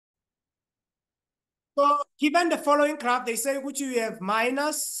So given the following graph, they say which you have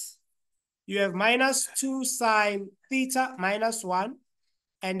minus 2 sine theta minus 1.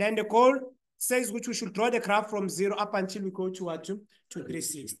 And then the goal says which we should draw the graph from 0 up until we go to what, to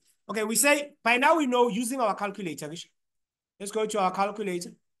 360. Okay, we say by now we know using our calculator. Let's go to our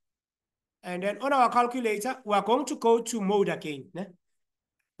calculator. And then on our calculator, we are going to go to mode again.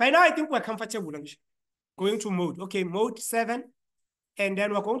 By now, I think we're comfortable. Going to mode. Okay, mode 7. And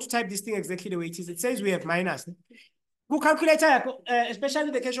then we're going to type this thing exactly the way it is. It says we have minus. Good calculator,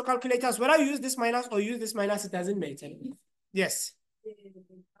 especially the casual calculators, whether you use this minus or use this minus, it doesn't matter. Yes.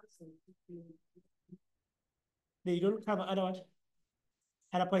 They don't cover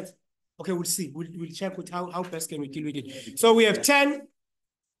other points. Okay, we'll see. We'll check with how best can we deal with it. So we have 10.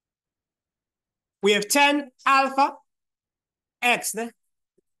 We have 10 alpha x.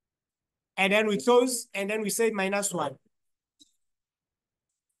 And then we close, and then we say minus 1.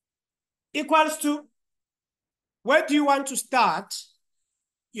 Equals to, where do you want to start?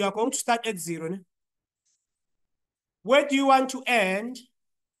 You are going to start at 0. Where do you want to end?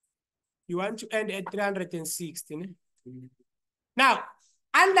 You want to end at 360. Now,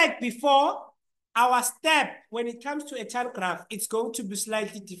 unlike before, our step, when it comes to a 10 graph, it's going to be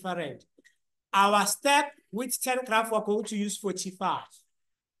slightly different. Our step with 10 graph, we're going to use 45.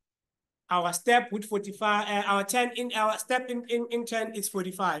 Our step with 45, our step in 10 is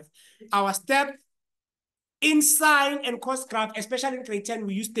 45. Our step in sine and cos graph, especially in grade 10,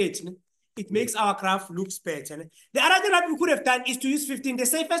 we use 30. It makes our graph looks better. The other thing that we could have done is to use 15. The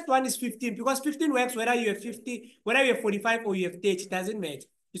safest one is 15 because 15 works whether you have 50, whether you have 45 or you have 30, it doesn't matter.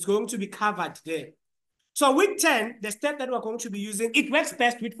 It's going to be covered there. So with 10, the step that we're going to be using, it works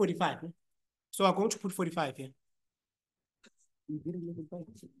best with 45. So we're going to put 45 here.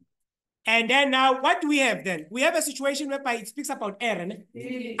 And then now what do we have then? We have a situation whereby it speaks about error.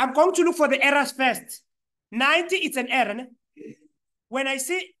 I'm going to look for the errors first. 90, it's an error. When I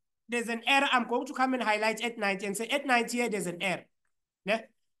see there's an error, I'm going to come and highlight at 90 and say at 90 here, there's an error.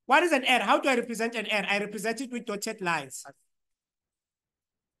 What is an error? How do I represent an error? I represent it with dotted lines.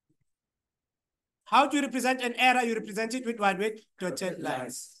 How do you represent an error? You represent it with what? With dotted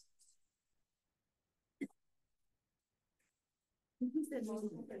lines.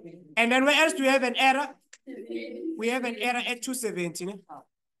 And then where else do we have an error? We have an error at 270.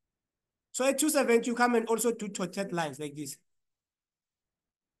 So at 270, you come and also do dotted lines like this.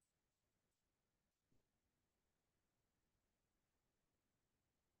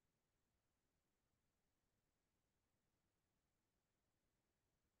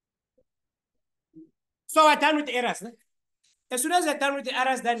 So we're done with the errors. As soon as you're done with the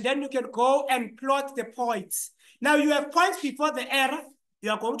errors, then you can go and plot the points. Now you have points before the error.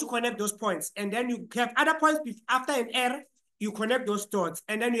 You are going to connect those points. And then you have other points after an error. You connect those dots.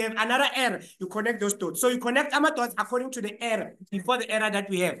 And then you have another error. You connect those dots. So you connect our dots according to the error before the error that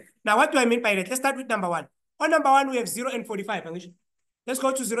we have. Now, what do I mean by that? Let's start with number 1. On number 1, we have 0 and 45. Let's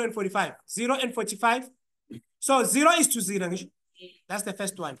go to 0 and 45. 0 and 45. So 0 is to 0. That's the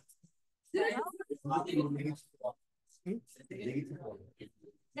first one.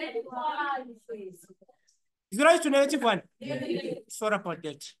 0 is to negative 1. Sorry about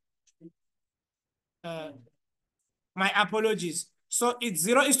that. My apologies. So it's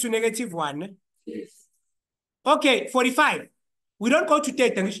 0 is to negative 1. Okay, 45. We don't go to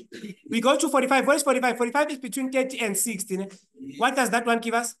 30. We go to 45. What is 45? 45 is between 30 and 60. What does that one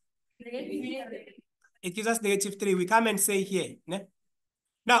give us? It gives us negative 3. We come and say here.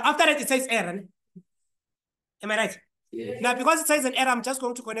 Now, after that, it says error. Am I right? Now, because it says an error, I'm just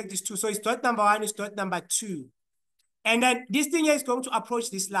going to connect these two. So it's dot number 1, it's dot number 2. And then this thing here is going to approach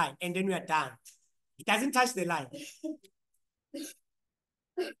this line, and then we are done. It doesn't touch the line.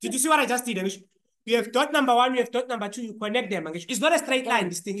 Did you see what I just did? You have dot number 1, you have dot number 2, you connect them. It's not a straight line,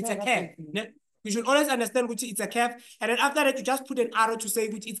 this thing, it's a curve. You should always understand which it's a curve. And then after that, you just put an arrow to say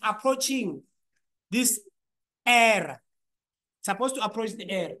which it's approaching this error. It's supposed to approach the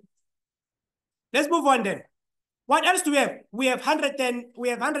error. Let's move on then. What else do we have? We have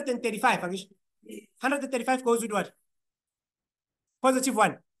 135. 135 goes with what? Positive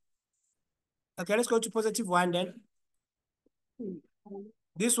 1. Okay, let's go to positive 1 then.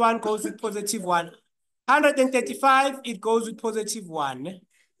 This one goes with positive 1. 135, it goes with positive 1.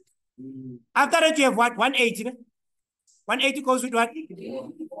 After that, you have what? 180. 180 goes with what?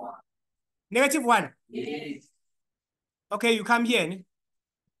 Negative 1. Okay, you come here.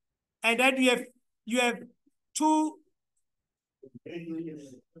 And then you have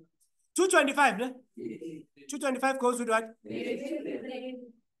 225. 225 goes with what?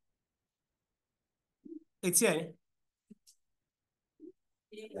 It's here.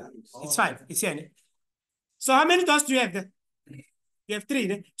 It's fine. It's here. So how many dots do you have there? You have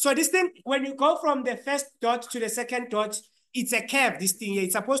 3. So this thing, when you go from the first dot to the second dot, it's a curve, this thing here.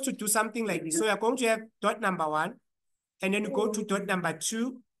 It's supposed to do something like this. So you're going to have dot number 1, and then you go to dot number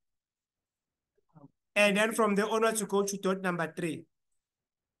 2, and then from there onwards you go to dot number 3.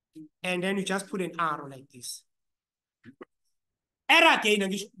 And then you just put an arrow like this. Error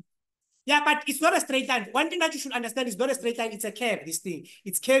again. Yeah, but it's not a straight line. One thing that you should understand is not a straight line, it's a curve, this thing.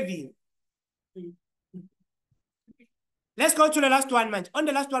 It's curving. Let's go to the last one, man. On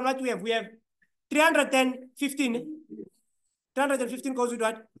the last one, what do we have? We have 315. 315 goes with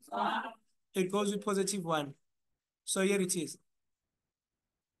what? It goes with +1. So here it is.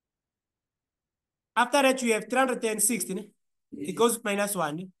 After that, you have 316. It goes with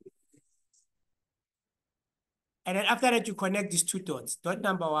 -1. And then after that, you connect these 2 dots. Dot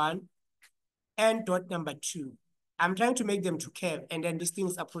number 1 and dot number 2. I'm trying to make them to curve, and then this thing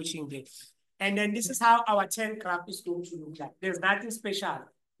is approaching there. And then this is how our 10 graph is going to look like. There's nothing special.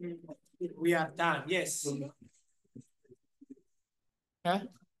 We are done. Yes. Huh?